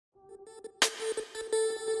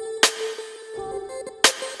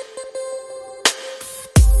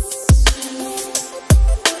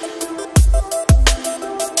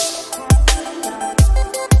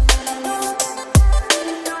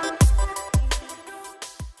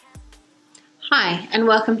Hi and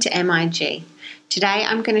welcome to MIG. Today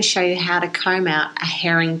I'm going to show you how to comb out a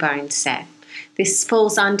herringbone set. This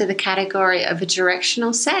falls under the category of a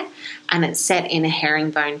directional set and it's set in a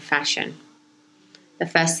herringbone fashion. The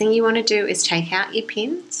first thing you want to do is take out your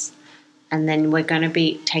pins and then we're going to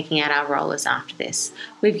be taking out our rollers after this.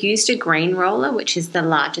 We've used a green roller, which is the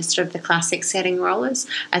largest of the classic setting rollers,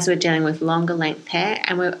 as we're dealing with longer length hair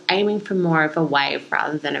and we're aiming for more of a wave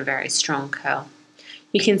rather than a very strong curl.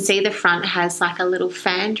 You can see the front has like a little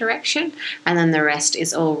fan direction and then the rest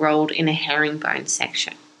is all rolled in a herringbone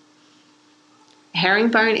section.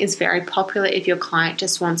 Herringbone is very popular if your client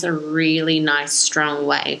just wants a really nice strong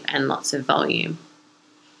wave and lots of volume.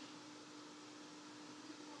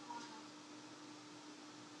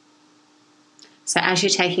 So as you're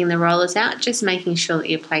taking the rollers out, just making sure that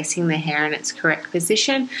you're placing the hair in its correct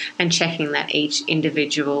position and checking that each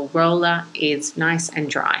individual roller is nice and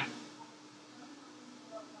dry.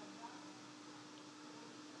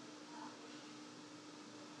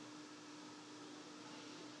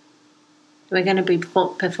 We're going to be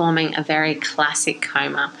performing a very classic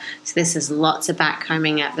comb up. So this is lots of back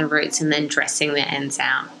combing at the roots and then dressing the ends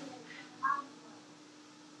out.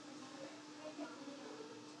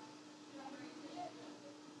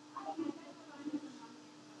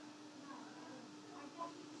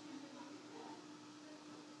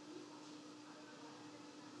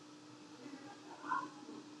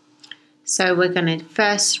 So we're going to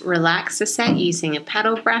first relax the set using a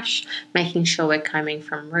paddle brush, making sure we're combing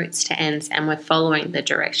from roots to ends and we're following the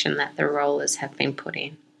direction that the rollers have been put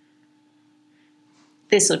in.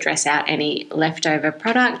 This will dress out any leftover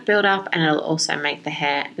product buildup and it'll also make the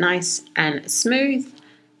hair nice and smooth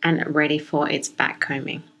and ready for its back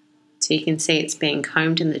combing. So you can see it's being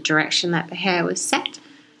combed in the direction that the hair was set.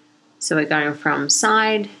 So we're going from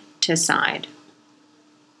side to side.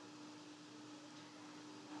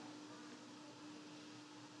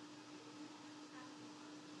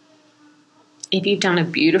 If you've done a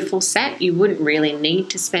beautiful set, you wouldn't really need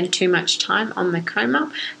to spend too much time on the comb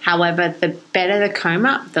up. However, the better the comb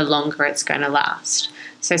up, the longer it's going to last.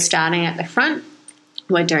 So starting at the front,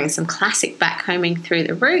 we're doing some classic back combing through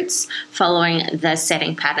the roots, following the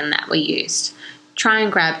setting pattern that we used. Try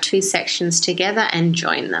and grab two sections together and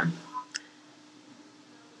join them.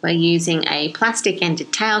 We're using a plastic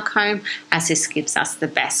ended tail comb as this gives us the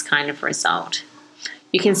best kind of result.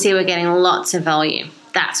 You can see we're getting lots of volume.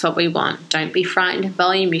 That's what we want. Don't be frightened of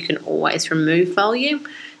volume. You can always remove volume.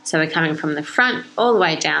 So we're coming from the front all the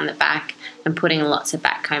way down the back and putting lots of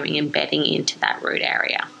back combing embedding into that root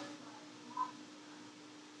area.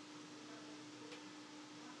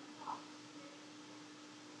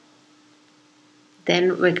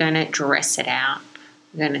 Then we're going to dress it out.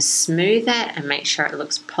 We're going to smooth it and make sure it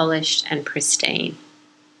looks polished and pristine.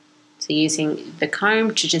 So using the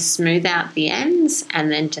comb to just smooth out the ends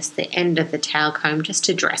and then just the end of the tail comb just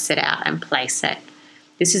to dress it out and place it.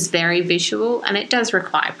 This is very visual and it does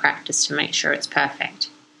require practice to make sure it's perfect.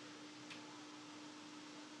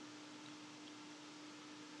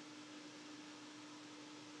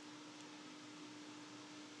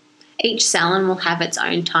 Each salon will have its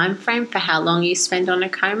own time frame for how long you spend on a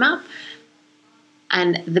comb up,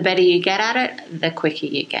 and the better you get at it, the quicker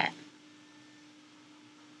you get.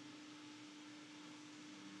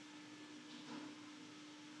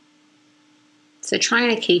 So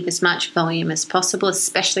trying to keep as much volume as possible,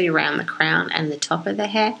 especially around the crown and the top of the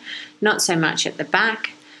hair. Not so much at the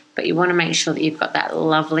back, but you want to make sure that you've got that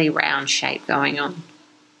lovely round shape going on.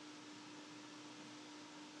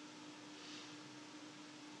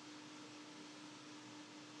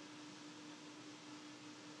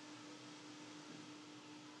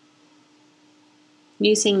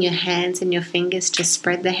 Using your hands and your fingers to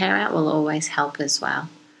spread the hair out will always help as well.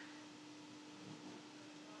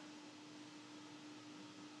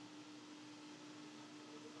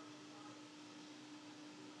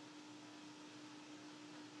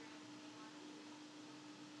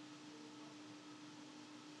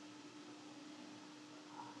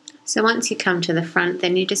 So once you come to the front,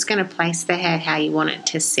 then you're just going to place the hair how you want it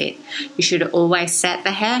to sit. You should always set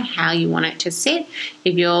the hair how you want it to sit.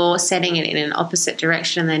 If you're setting it in an opposite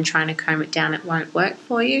direction and then trying to comb it down, it won't work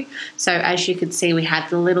for you. So as you can see, we had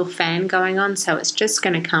the little fan going on, so it's just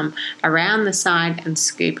going to come around the side and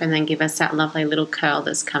scoop and then give us that lovely little curl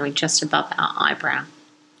that's coming just above our eyebrow.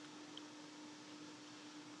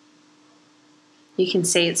 You can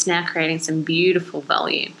see it's now creating some beautiful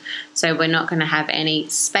volume. So we're not going to have any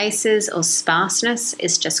spaces or sparseness.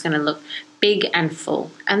 It's just going to look big and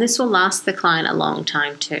full. And this will last the client a long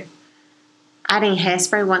time too. Adding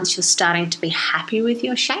hairspray once you're starting to be happy with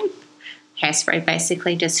your shape. Hairspray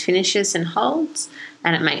basically just finishes and holds,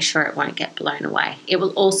 and it makes sure it won't get blown away. It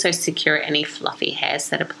will also secure any fluffy hairs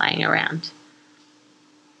that are playing around.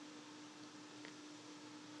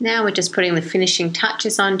 Now we're just putting the finishing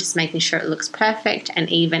touches on, just making sure it looks perfect and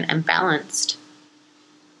even and balanced.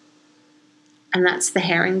 And that's the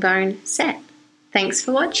herringbone set. Thanks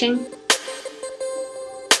for watching.